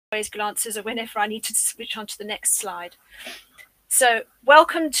always glances or whenever I need to switch on to the next slide. So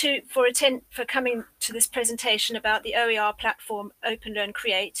welcome for coming to this presentation about the OER platform OpenLearn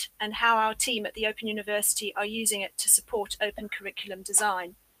Create and how our team at the Open University are using it to support open curriculum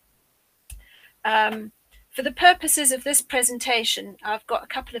design. For the purposes of this presentation, I've got a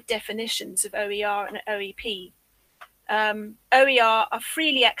couple of definitions of OER and OEP. OER are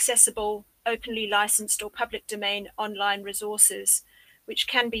freely accessible, openly licensed or public domain online resources, which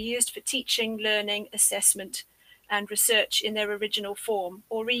can be used for teaching, learning, assessment, and research in their original form,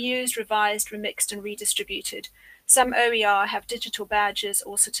 or reused, revised, remixed, and redistributed. Some OER have digital badges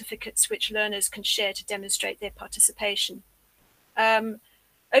or certificates which learners can share to demonstrate their participation.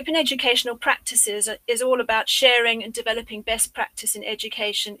 Open educational practices is all about sharing and developing best practice in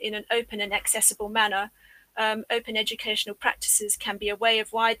education in an open and accessible manner. Open educational practices can be a way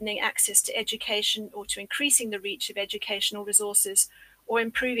of widening access to education or to increasing the reach of educational resources or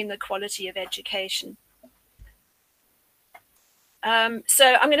improving the quality of education.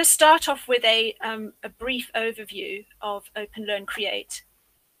 So I'm going to start off with a brief overview of OpenLearn Create.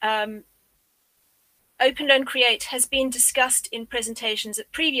 OpenLearn Create has been discussed in presentations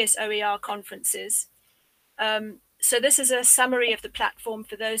at previous OER conferences. So this is a summary of the platform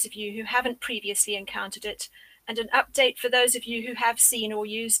for those of you who haven't previously encountered it, and an update for those of you who have seen or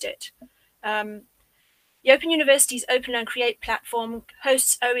used it. The Open University's OpenLearn Create platform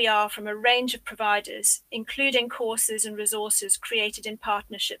hosts OER from a range of providers, including courses and resources created in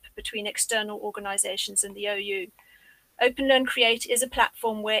partnership between external organizations and the OU. OpenLearn Create is a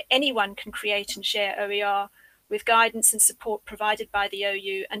platform where anyone can create and share OER, with guidance and support provided by the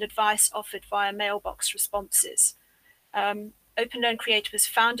OU and advice offered via mailbox responses. OpenLearn Create was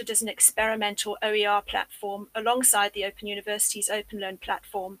founded as an experimental OER platform alongside the Open University's OpenLearn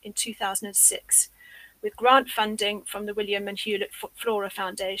platform in 2006, with grant funding from the William and Hewlett Flora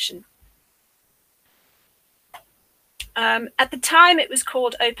Foundation. At the time, it was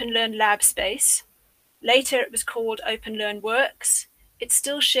called OpenLearn Lab Space. Later, it was called OpenLearn Works. It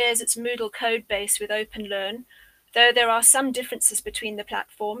still shares its Moodle code base with OpenLearn, though there are some differences between the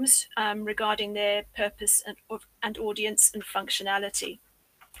platforms regarding their purpose and audience and functionality.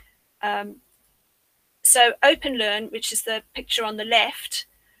 So OpenLearn, which is the picture on the left,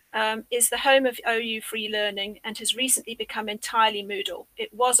 is the home of OU Free Learning and has recently become entirely Moodle.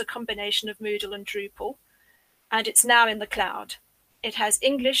 It was a combination of Moodle and Drupal, and it's now in the cloud. It has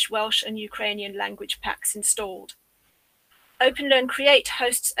English, Welsh, and Ukrainian language packs installed. OpenLearn Create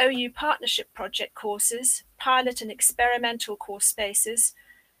hosts OU partnership project courses, pilot and experimental course spaces,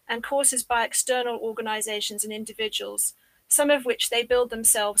 and courses by external organizations and individuals, some of which they build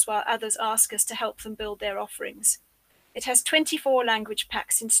themselves while others ask us to help them build their offerings. It has 24 language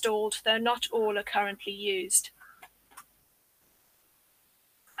packs installed, though not all are currently used.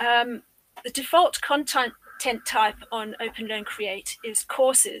 The default content type on OpenLearn Create is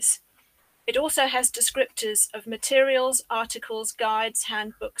courses. It also has descriptors of materials, articles, guides,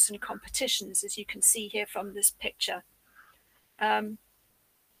 handbooks, and competitions, as you can see here from this picture. And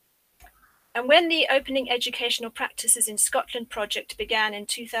when the Opening Educational Practices in Scotland project began in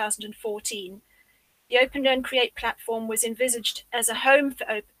 2014, the OpenLearn Create platform was envisaged as a home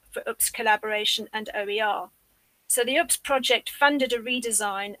for UPS collaboration and OER. So the UPS project funded a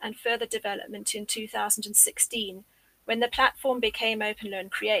redesign and further development in 2016, when the platform became OpenLearn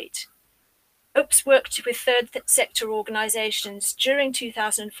Create. UPS worked with third sector organizations during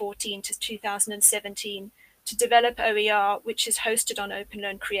 2014 to 2017 to develop OER, which is hosted on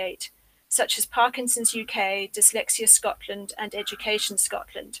OpenLearn Create, such as Parkinson's UK, Dyslexia Scotland, and Education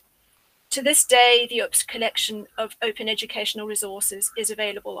Scotland. To this day, the UPS collection of open educational resources is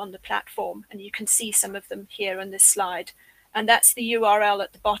available on the platform, and you can see some of them here on this slide. And that's the URL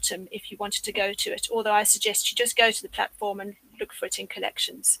at the bottom if you wanted to go to it, although I suggest you just go to the platform and look for it in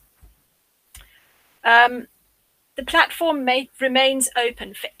collections. The platform remains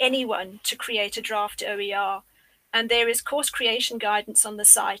open for anyone to create a draft OER, and there is course creation guidance on the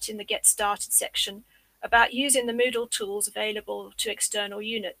site in the Get Started section about using the Moodle tools available to external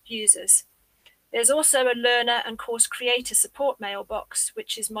users. There's also a learner and course creator support mailbox,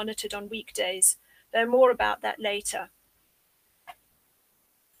 which is monitored on weekdays, though more about that later.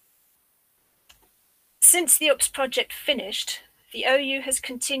 Since the UPS project finished, the OU has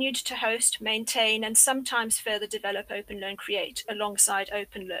continued to host, maintain, and sometimes further develop OpenLearn Create alongside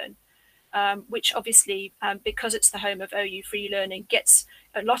OpenLearn, which obviously, because it's the home of OU Free Learning, gets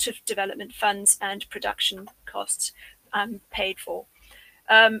a lot of development funds and production costs paid for.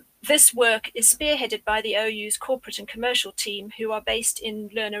 This work is spearheaded by the OU's corporate and commercial team, who are based in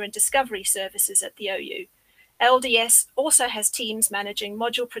learner and discovery services at the OU. LDS also has teams managing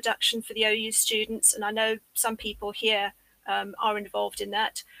module production for the OU students, and I know some people here are involved in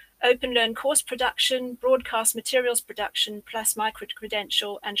that. OpenLearn course production, broadcast materials production, plus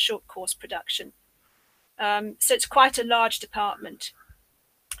micro-credential and short course production. So it's quite a large department.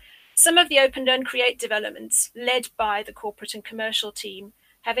 Some of the OpenLearn Create developments led by the corporate and commercial team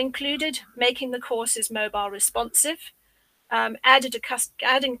have included making the courses mobile responsive,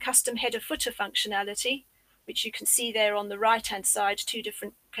 adding custom header footer functionality, which you can see there on the right-hand side, 2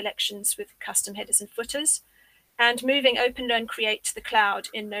 different collections with custom headers and footers, and moving OpenLearn Create to the cloud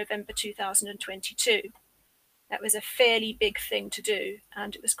in November 2022. That was a fairly big thing to do,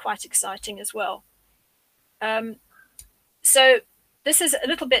 and it was quite exciting as well. So this is a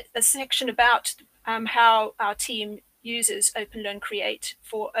little bit a section about how our team uses OpenLearn Create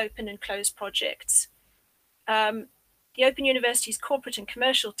for open and closed projects. The Open University's corporate and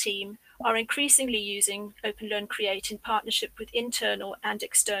commercial team are increasingly using OpenLearn Create in partnership with internal and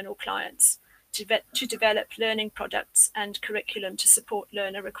external clients to develop learning products and curriculum to support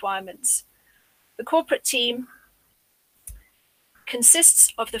learner requirements. The corporate team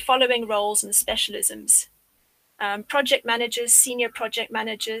consists of the following roles and specialisms: project managers, senior producer,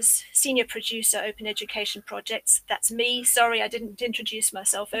 open education projects. That's me. Sorry, I didn't introduce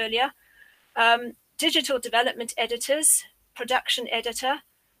myself earlier. Digital development editors, production editor,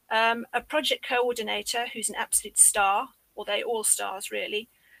 a project coordinator who's an absolute star, or they all stars really,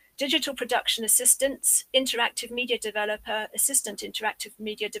 digital production assistants, interactive media developer, assistant interactive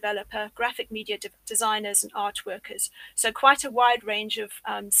media developer, graphic media designers and art workers. So quite a wide range of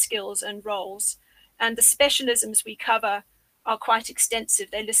skills and roles. And the specialisms we cover are quite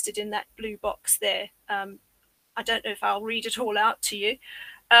extensive. They're listed in that blue box there. I don't know if I'll read it all out to you.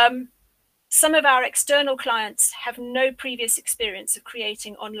 Some of our external clients have no previous experience of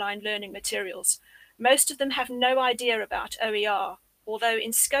creating online learning materials. Most of them have no idea about OER, although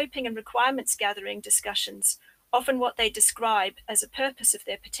in scoping and requirements gathering discussions, often what they describe as a purpose of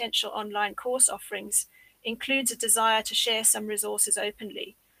their potential online course offerings includes a desire to share some resources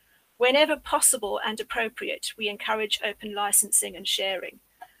openly. Whenever possible and appropriate, we encourage open licensing and sharing.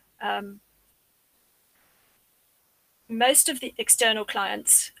 Most of the external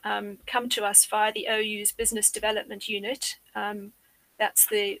clients come to us via the OU's business development unit. That's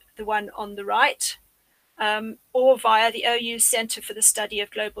the one on the right, or via the OU Center for the Study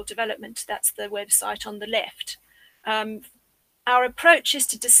of Global Development. That's the website on the left. Our approach is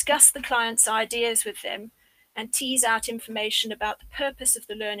to discuss the client's ideas with them and tease out information about the purpose of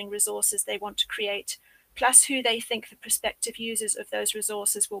the learning resources they want to create, plus who they think the prospective users of those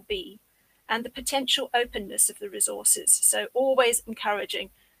resources will be, and the potential openness of the resources. So always encouraging,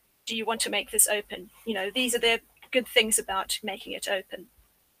 do you want to make this open? You know, these are the good things about making it open.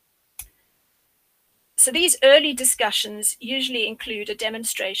 So these early discussions usually include a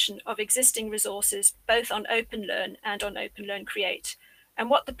demonstration of existing resources, both on OpenLearn and on OpenLearn Create, and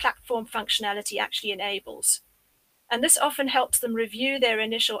what the platform functionality actually enables. And this often helps them review their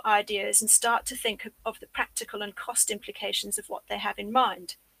initial ideas and start to think of the practical and cost implications of what they have in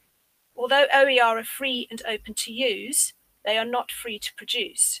mind. Although OER are free and open to use, they are not free to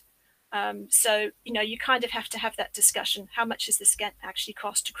produce. So, you know, you kind of have to have that discussion. How much does this actually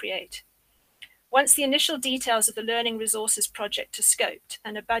cost to create? Once the initial details of the learning resources project are scoped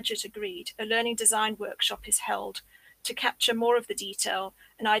and a budget agreed, a learning design workshop is held to capture more of the detail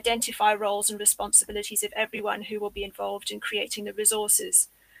and identify roles and responsibilities of everyone who will be involved in creating the resources.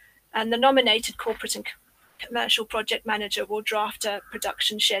 And the nominated corporate and commercial project manager will draft a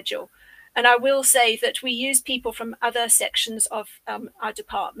production schedule. And I will say that we use people from other sections of our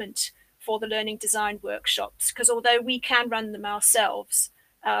department for the learning design workshops, because although we can run them ourselves,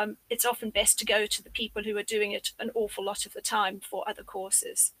 it's often best to go to the people who are doing it an awful lot of the time for other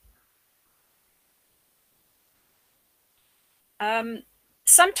courses.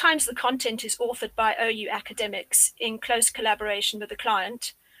 Sometimes the content is authored by OU academics in close collaboration with the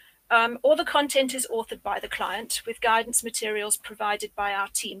client, or the content is authored by the client with guidance materials provided by our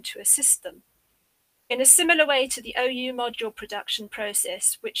team to assist them. In a similar way to the OU module production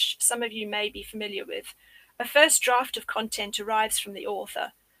process, which some of you may be familiar with, a first draft of content arrives from the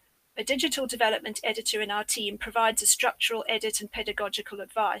author. A digital development editor in our team provides a structural edit and pedagogical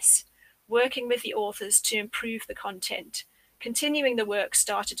advice, working with the authors to improve the content, continuing the work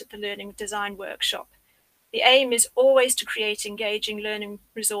started at the learning design workshop. The aim is always to create engaging learning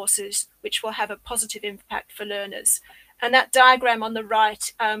resources which will have a positive impact for learners. And that diagram on the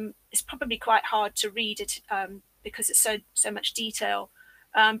right is probably quite hard to read it because it's so much detail,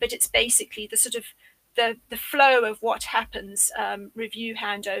 but it's basically the sort of the flow of what happens, review,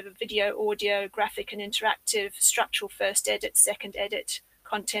 handover, video, audio, graphic and interactive, structural first edit, second edit,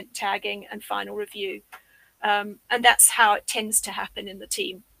 content tagging, and final review. And that's how it tends to happen in the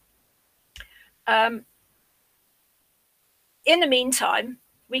team. In the meantime,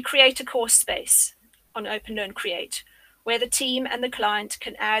 we create a course space on OpenLearn Create, where the team and the client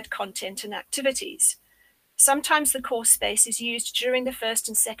can add content and activities. Sometimes the course space is used during the first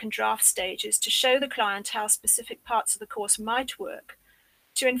and second draft stages to show the client how specific parts of the course might work,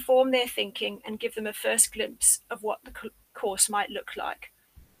 to inform their thinking and give them a first glimpse of what the course might look like.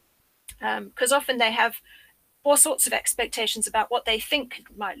 Because often they have all sorts of expectations about what they think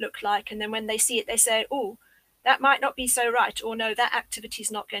it might look like, and then when they see it, they say, oh, that might not be so right, or no, that activity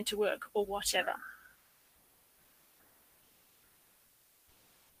is not going to work, or whatever.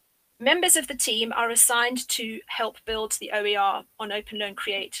 Members of the team are assigned to help build the OER on OpenLearn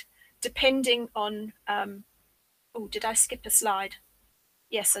Create, depending on, oh, did I skip a slide?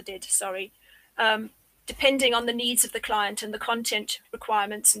 Yes, I did, sorry. Depending on the needs of the client and the content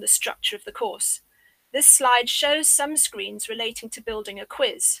requirements and the structure of the course. This slide shows some screens relating to building a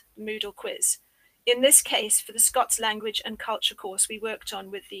quiz, Moodle quiz. In this case, for the Scots Language and Culture course we worked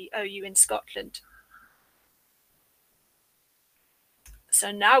on with the OU in Scotland. So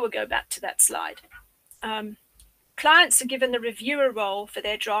now we'll go back to that slide. Clients are given the reviewer role for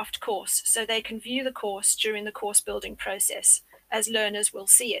their draft course, so they can view the course during the course building process, as learners will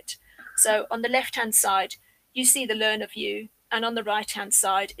see it. So on the left-hand side, you see the learner view, and on the right-hand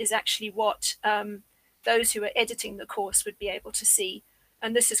side is actually what those who are editing the course would be able to see.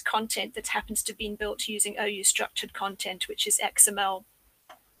 And this is content that happens to have been built using OU structured content, which is XML.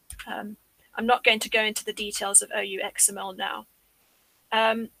 I'm not going to go into the details of OU XML now.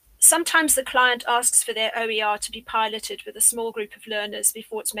 Sometimes the client asks for their OER to be piloted with a small group of learners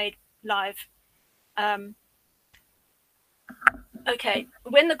before it's made live. Okay,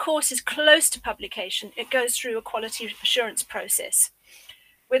 when the course is close to publication, it goes through a quality assurance process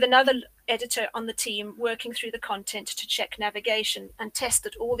with another editor on the team working through the content to check navigation and test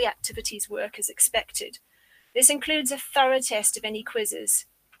that all the activities work as expected. This includes a thorough test of any quizzes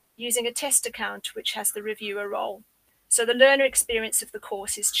using a test account which has the reviewer role. So the learner experience of the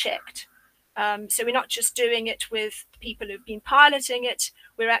course is checked. So we're not just doing it with people who've been piloting it,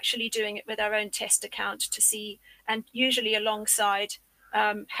 we're actually doing it with our own test account to see, and usually alongside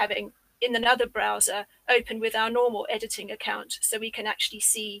having in another browser open with our normal editing account, so we can actually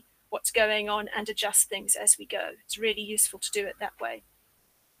see what's going on and adjust things as we go. It's really useful to do it that way.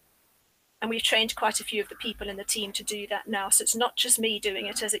 And we've trained quite a few of the people in the team to do that now, so it's not just me doing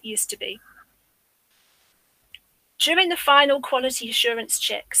it as it used to be. During the final quality assurance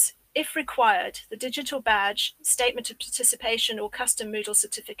checks, if required, the digital badge, statement of participation or custom Moodle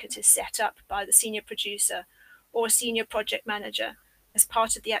certificate is set up by the senior producer or a senior project manager as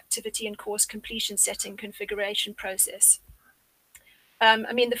part of the activity and course completion setting configuration process.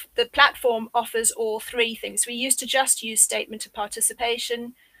 I mean, the platform offers all three things. We used to just use statement of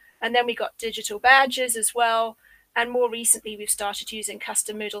participation, and then we got digital badges as well. And more recently, we've started using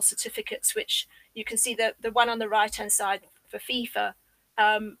custom Moodle certificates, which you can see the one on the right-hand side for FIFA,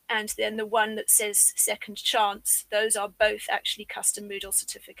 and then the one that says second chance. Those are both actually custom Moodle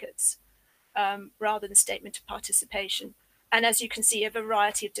certificates rather than statement of participation. And as you can see, a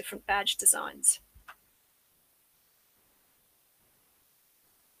variety of different badge designs.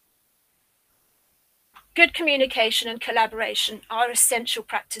 Good communication and collaboration are essential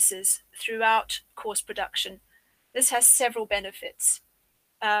practices throughout course production. This has several benefits.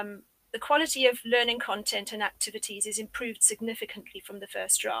 The quality of learning content and activities is improved significantly from the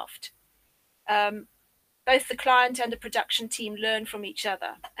first draft. Both the client and the production team learn from each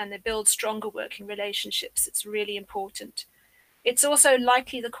other and they build stronger working relationships. It's really important. It's also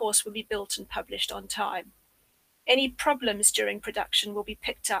likely the course will be built and published on time. Any problems during production will be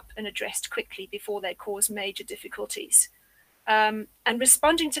picked up and addressed quickly before they cause major difficulties. And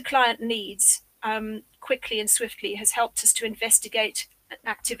responding to client needs quickly and swiftly has helped us to investigate and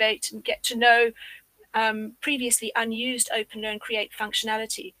activate and get to know previously unused OpenLearn Create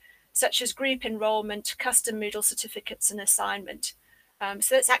functionality, such as group enrollment, custom Moodle certificates, and assignment.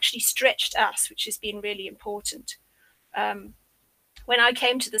 So that's actually stretched us, which has been really important. When I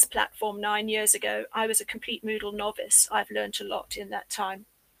came to this platform 9 years ago, I was a complete Moodle novice. I've learned a lot in that time.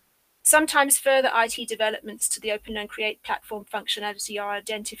 Sometimes further IT developments to the OpenLearn Create platform functionality are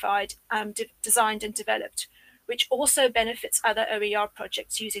identified, designed and developed, which also benefits other OER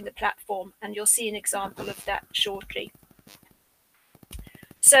projects using the platform, and you'll see an example of that shortly.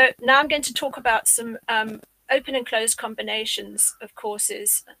 So now I'm going to talk about some open and closed combinations of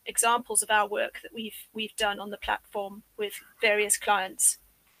courses, examples of our work that we've done on the platform with various clients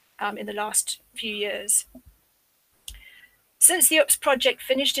in the last few years. Since the UPS project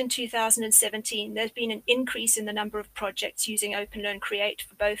finished in 2017, there's been an increase in the number of projects using OpenLearn Create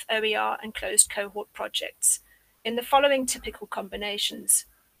for both OER and closed cohort projects in the following typical combinations.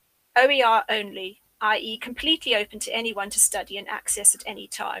 OER only, i.e. completely open to anyone to study and access at any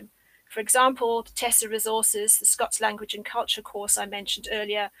time. For example, the TESA resources, the Scots Language and Culture course I mentioned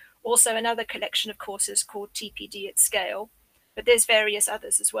earlier, also another collection of courses called TPD at Scale, but there's various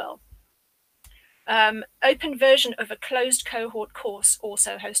others as well. Open version of a closed cohort course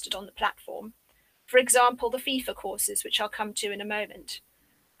also hosted on the platform. For example, the FIFA courses, which I'll come to in a moment.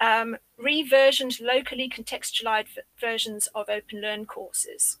 Reversioned locally contextualized versions of OpenLearn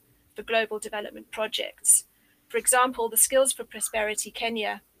courses for global development projects. For example, the Skills for Prosperity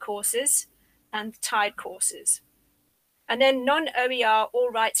Kenya courses and Tide courses. And then non-OER, all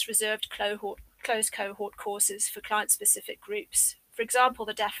rights reserved closed cohort courses for client-specific groups. For example,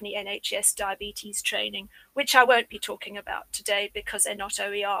 the Daphne NHS diabetes training, which I won't be talking about today because they're not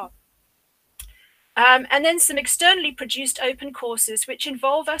OER. And then some externally produced open courses, which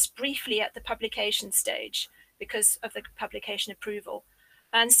involve us briefly at the publication stage because of the publication approval.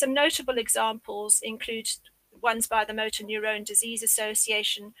 And some notable examples include ones by the Motor Neurone Disease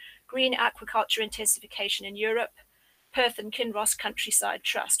Association, Green Aquaculture Intensification in Europe, Perth and Kinross Countryside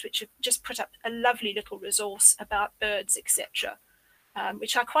Trust, which have just put up a lovely little resource about birds, etc.,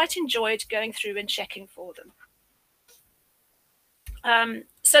 which I quite enjoyed going through and checking for them.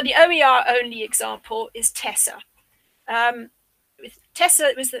 So the OER only example is TESA. With TESA,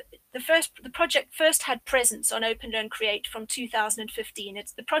 it was the project first had presence on OpenLearn Create from 2015.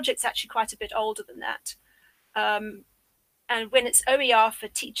 The project's actually quite a bit older than that. And when its OER for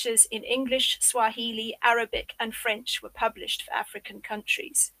teachers in English, Swahili, Arabic, and French were published for African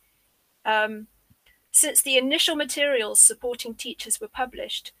countries. Since the initial materials supporting teachers were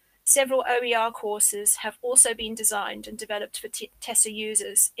published, several OER courses have also been designed and developed for TESA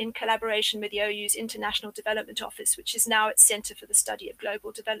users in collaboration with the OU's International Development Office, which is now its Centre for the Study of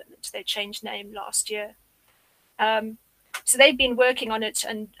Global Development. They changed name last year. So they've been working on it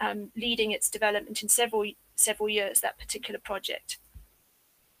and leading its development in several years, that particular project.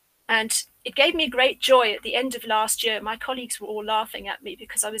 And it gave me great joy at the end of last year. My colleagues were all laughing at me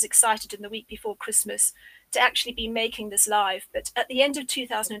because I was excited in the week before Christmas to actually be making this live. But at the end of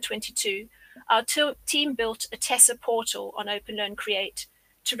 2022, our team built a TESA portal on OpenLearn Create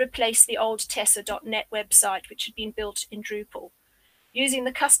to replace the old tesa.net website, which had been built in Drupal, using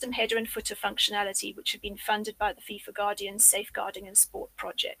the custom header and footer functionality, which had been funded by the FIFA Guardians Safeguarding and Sport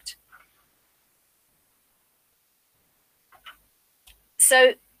project.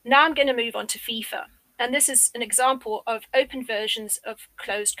 So now I'm going to move on to FIFA. And this is an example of open versions of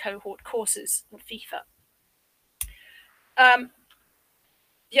closed cohort courses on FIFA.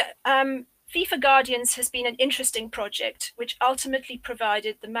 FIFA Guardians has been an interesting project, which ultimately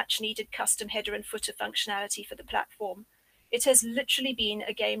provided the much needed custom header and footer functionality for the platform. It has literally been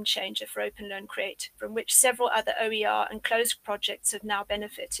a game changer for OpenLearn Create, from which several other OER and closed projects have now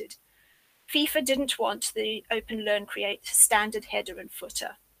benefited. FIFA didn't want the OpenLearn Create standard header and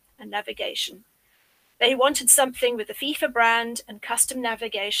footer and navigation. They wanted something with the FIFA brand and custom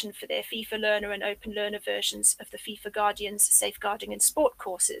navigation for their FIFA Learner and Open Learner versions of the FIFA Guardians Safeguarding and Sport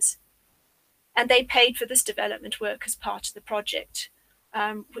courses. And they paid for this development work as part of the project,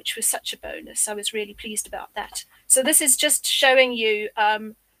 which was such a bonus. I was really pleased about that. So this is just showing you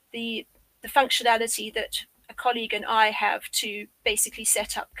the functionality that a colleague and I have to basically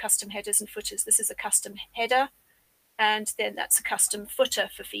set up custom headers and footers. This is a custom header, and then that's a custom footer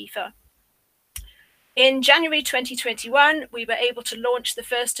for FIFA. In January 2021, we were able to launch the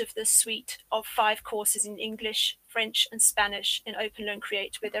first of this suite of 5 courses in English, French, and Spanish in OpenLearn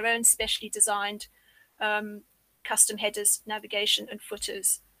Create with their own specially designed custom headers, navigation, and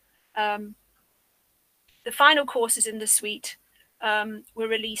footers. The final courses in the suite were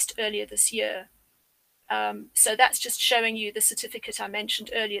released earlier this year. So that's just showing you the certificate I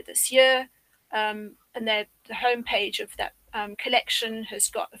mentioned earlier this year. And the homepage of that collection has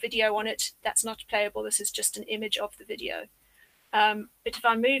got a video on it. That's not playable. This is just an image of the video. But if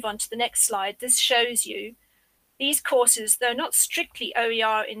I move on to the next slide, this shows you these courses, though not strictly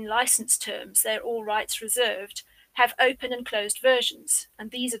OER in license terms, they're all rights reserved, have open and closed versions.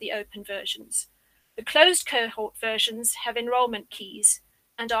 And these are the open versions. The closed cohort versions have enrollment keys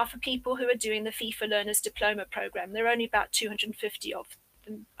and are for people who are doing the FIFA Learners Diploma program. There are only about 250 of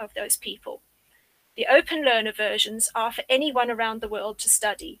those people. The open learner versions are for anyone around the world to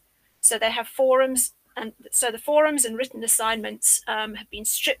study. So they have forums And so the forums and written assignments have been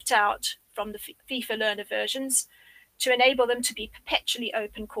stripped out from the FIFA Learner versions to enable them to be perpetually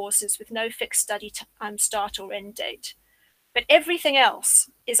open courses with no fixed study start or end date. But everything else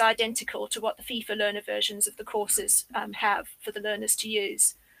is identical to what the FIFA Learner versions of the courses have for the learners to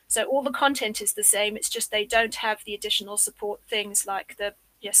use. So all the content is the same, it's just they don't have the additional support things like the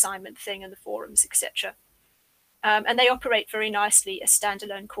assignment thing and the forums, etc. And they operate very nicely as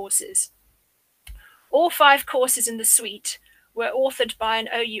standalone courses. All 5 courses in the suite were authored by an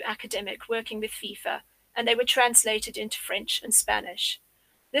OU academic working with FIFA, and they were translated into French and Spanish.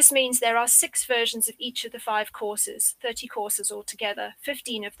 This means there are 6 versions of each of the 5 courses, 30 courses altogether.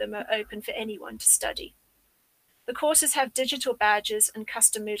 15 of them are open for anyone to study. The courses have digital badges and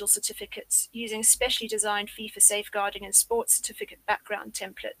custom Moodle certificates using specially designed FIFA safeguarding and sports certificate background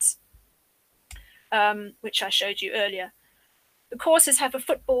templates, which I showed you earlier. The courses have a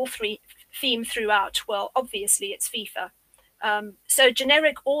football theme throughout. Well, obviously it's FIFA. So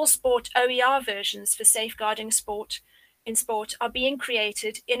generic all-sport OER versions for safeguarding in sport are being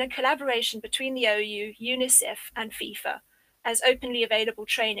created in a collaboration between the OU, UNICEF, and FIFA, as openly available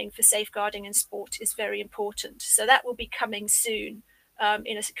training for safeguarding in sport is very important. So that will be coming soon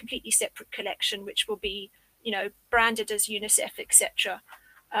in a completely separate collection, which will be, branded as UNICEF, etc.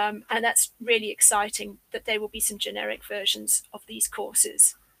 And that's really exciting that there will be some generic versions of these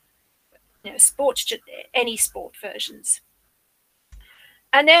courses, any sport versions.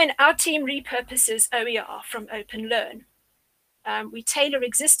 And then our team repurposes OER from OpenLearn. We tailor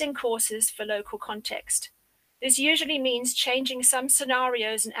existing courses for local context. This usually means changing some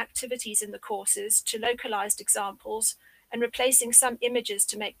scenarios and activities in the courses to localized examples and replacing some images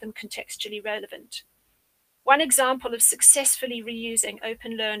to make them contextually relevant. One example of successfully reusing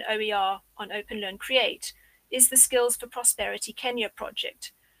OpenLearn OER on OpenLearn Create is the Skills for Prosperity Kenya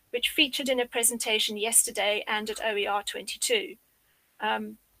project, which featured in a presentation yesterday and at OER23.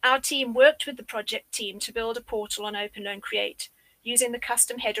 Our team worked with the project team to build a portal on OpenLearn Create using the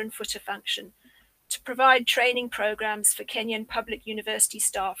custom header and footer function to provide training programs for Kenyan public university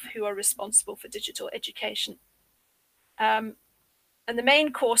staff who are responsible for digital education. And the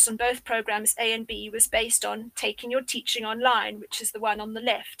main course on both programs A and B was based on Taking Your Teaching Online, which is the one on the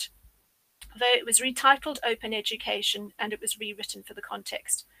left, though it was retitled Open Education and it was rewritten for the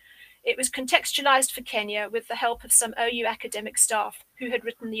context. It was contextualized for Kenya with the help of some OU academic staff who had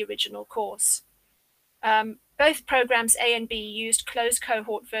written the original course. Both programs A and B used closed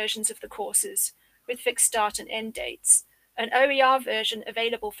cohort versions of the courses with fixed start and end dates. An OER version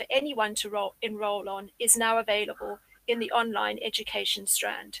available for anyone to enroll on is now available in the online education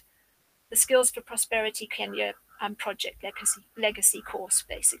strand, the Skills for Prosperity Kenya project legacy course,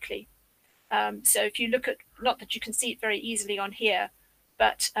 basically. So if you look at, not that you can see it very easily on here,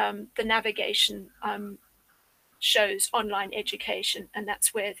 but the navigation shows online education, and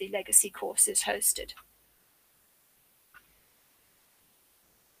that's where the legacy course is hosted.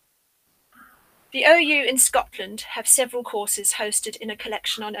 The OU in Scotland have several courses hosted in a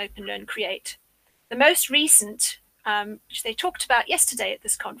collection on OpenLearn Create. The most recent, which they talked about yesterday at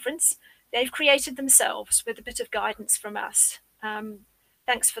this conference, they've created themselves with a bit of guidance from us.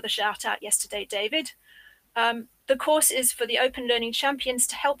 Thanks for the shout out yesterday, David. The course is for the Open Learning Champions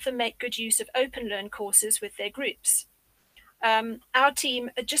to help them make good use of OpenLearn courses with their groups. Our team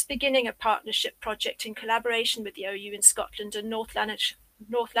are just beginning a partnership project in collaboration with the OU in Scotland and North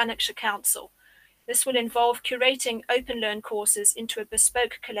Lanarkshire Council. This will involve curating OpenLearn courses into a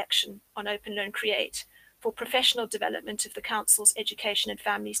bespoke collection on OpenLearn Create for professional development of the Council's Education and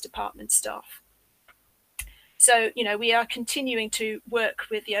Families Department staff. So, we are continuing to work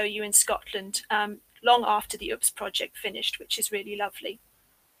with the OU in Scotland long after the OOPS project finished, which is really lovely.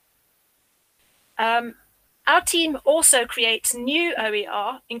 Our team also creates new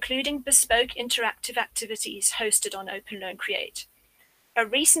OER, including bespoke interactive activities hosted on OpenLearn Create. A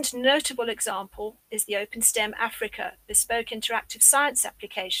recent notable example is the OpenSTEM Africa bespoke interactive science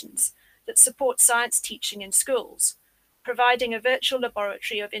applications that support science teaching in schools, providing a virtual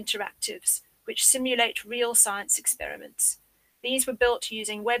laboratory of interactives which simulate real science experiments. These were built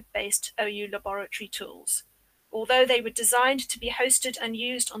using web-based OU laboratory tools. Although they were designed to be hosted and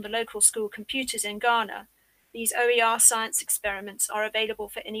used on the local school computers in Ghana, these OER science experiments are available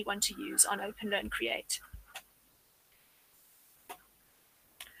for anyone to use on OpenLearn Create.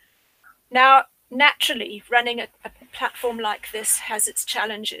 Now, naturally, running a platform like this has its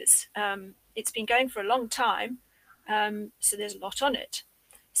challenges. It's been going for a long time, so there's a lot on it.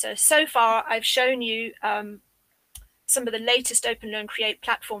 So far, I've shown you some of the latest OpenLearn Create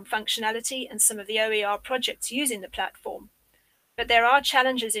platform functionality and some of the OER projects using the platform. But there are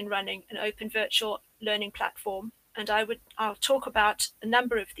challenges in running an open virtual learning platform, and I'll talk about a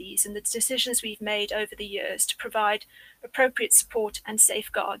number of these and the decisions we've made over the years to provide appropriate support and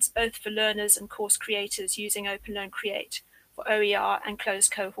safeguards, both for learners and course creators using OpenLearn Create for OER and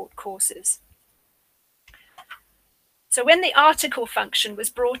closed cohort courses. So when the article function was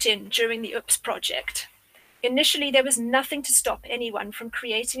brought in during the OOPS project, initially there was nothing to stop anyone from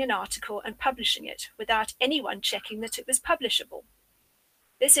creating an article and publishing it without anyone checking that it was publishable.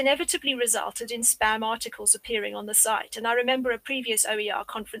 This inevitably resulted in spam articles appearing on the site. And I remember a previous OER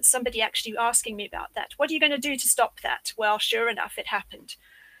conference, somebody actually asking me about that. What are you going to do to stop that? Well, sure enough, it happened.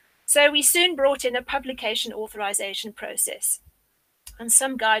 So we soon brought in a publication authorization process and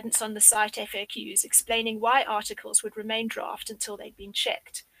some guidance on the site FAQs explaining why articles would remain draft until they'd been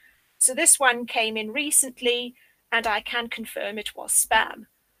checked. So this one came in recently, and I can confirm it was spam.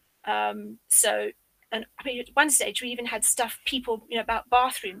 And I mean, at one stage, we even had stuff, people, about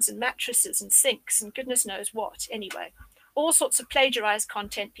bathrooms and mattresses and sinks and goodness knows what. Anyway, all sorts of plagiarized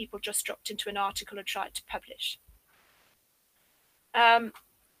content people just dropped into an article and tried to publish.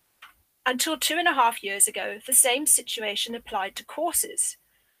 Until 2.5 years ago, the same situation applied to courses,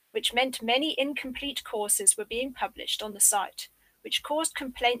 which meant many incomplete courses were being published on the site, which caused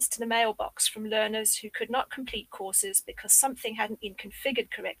complaints to the mailbox from learners who could not complete courses because something hadn't been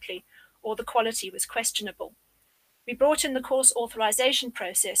configured correctly or the quality was questionable. We brought in the course authorization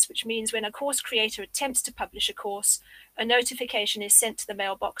process, which means when a course creator attempts to publish a course, a notification is sent to the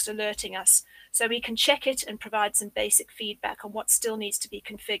mailbox alerting us so we can check it and provide some basic feedback on what still needs to be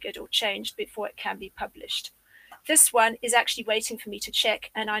configured or changed before it can be published. This one is actually waiting for me to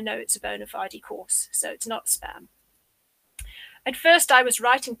check, and I know it's a bona fide course, so it's not spam. At first, I was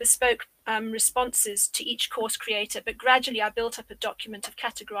writing bespoke responses to each course creator, but gradually I built up a document of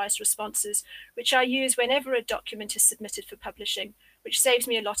categorized responses, which I use whenever a document is submitted for publishing, which saves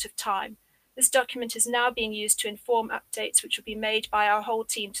me a lot of time. This document is now being used to inform updates which will be made by our whole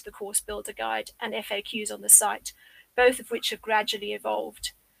team to the course builder guide and FAQs on the site, both of which have gradually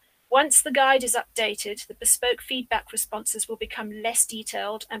evolved. Once the guide is updated, the bespoke feedback responses will become less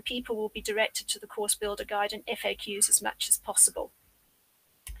detailed and people will be directed to the course builder guide and FAQs as much as possible.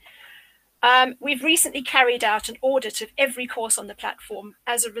 We've recently carried out an audit of every course on the platform.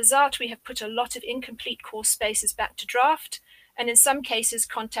 As a result, we have put a lot of incomplete course spaces back to draft and in some cases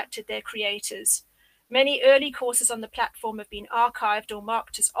contacted their creators. Many early courses on the platform have been archived or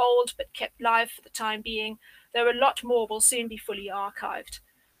marked as old but kept live for the time being, though a lot more will soon be fully archived.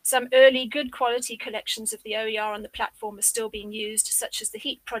 Some early good quality collections of the OER on the platform are still being used, such as the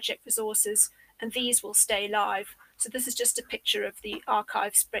HEAT project resources, and these will stay live. So this is just a picture of the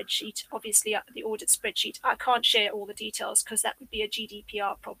archive spreadsheet, obviously the audit spreadsheet. I can't share all the details because that would be a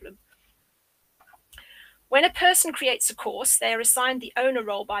GDPR problem. When a person creates a course, they are assigned the owner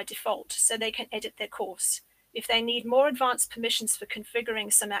role by default, so they can edit their course. If they need more advanced permissions for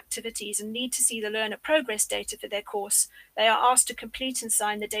configuring some activities and need to see the learner progress data for their course, they are asked to complete and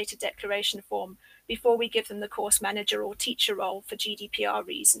sign the data declaration form before we give them the course manager or teacher role for GDPR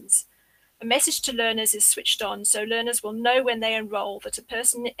reasons. A message to learners is switched on so learners will know when they enroll that a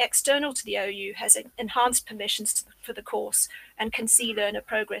person external to the OU has enhanced permissions for the course and can see learner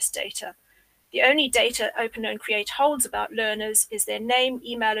progress data. The only data OpenLearn Create holds about learners is their name,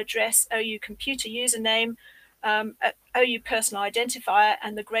 email address, OU computer username, OU personal identifier,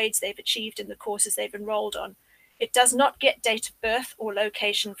 and the grades they've achieved in the courses they've enrolled on. It does not get date of birth or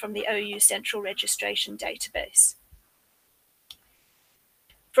location from the OU Central Registration Database.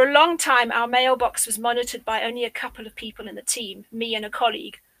 For a long time, our mailbox was monitored by only a couple of people in the team, me and a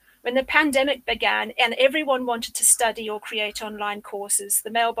colleague. When the pandemic began and everyone wanted to study or create online courses, the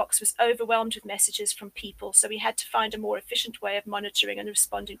mailbox was overwhelmed with messages from people, so we had to find a more efficient way of monitoring and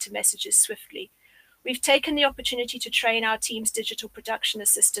responding to messages swiftly. We've taken the opportunity to train our team's digital production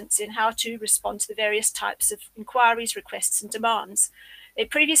assistants in how to respond to the various types of inquiries, requests, and demands. They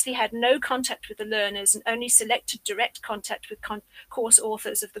previously had no contact with the learners and only selected direct contact with course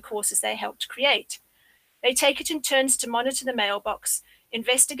authors of the courses they helped create. They take it in turns to monitor the mailbox,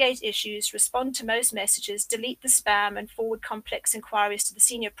 investigate issues, respond to most messages, delete the spam, and forward complex inquiries to the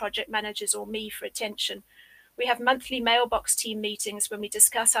senior project managers or me for attention. We have monthly mailbox team meetings when we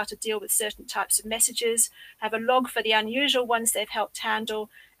discuss how to deal with certain types of messages, have a log for the unusual ones they've helped handle,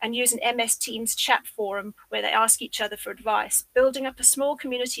 and use an MS Teams chat forum where they ask each other for advice, building up a small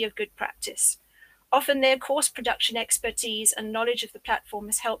community of good practice. Often their course production expertise and knowledge of the platform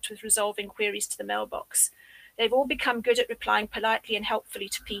has helped with resolving queries to the mailbox. They've all become good at replying politely and helpfully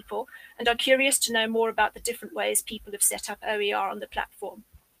to people and are curious to know more about the different ways people have set up OER on the platform.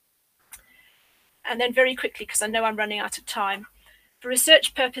 And then very quickly, because I know I'm running out of time, For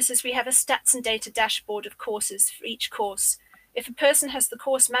research purposes, we have a stats and data dashboard of courses for each course. If a person has the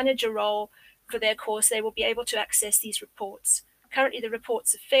course manager role for their course, they will be able to access these reports. Currently, the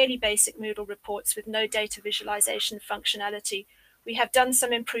reports are fairly basic Moodle reports with no data visualization functionality. We have done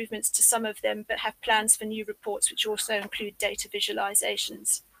some improvements to some of them, but have plans for new reports which also include data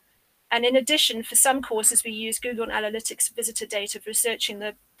visualizations. And in addition, for some courses, we use Google Analytics visitor data for researching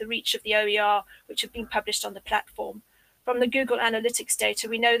the reach of the OER, which have been published on the platform. From the Google Analytics data,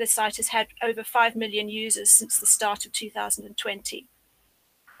 we know the site has had over 5 million users since the start of 2020.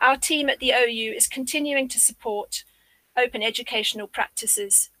 Our team at the OU is continuing to support open educational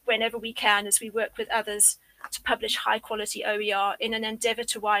practices whenever we can as we work with others to publish high quality OER in an endeavor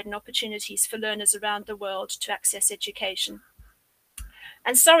to widen opportunities for learners around the world to access education.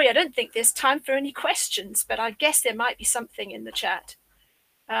 And sorry, I don't think there's time for any questions, but I guess there might be something in the chat.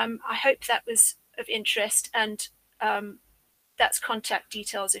 I hope that was of interest, and that's contact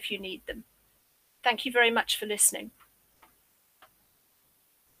details if you need them. Thank you very much for listening.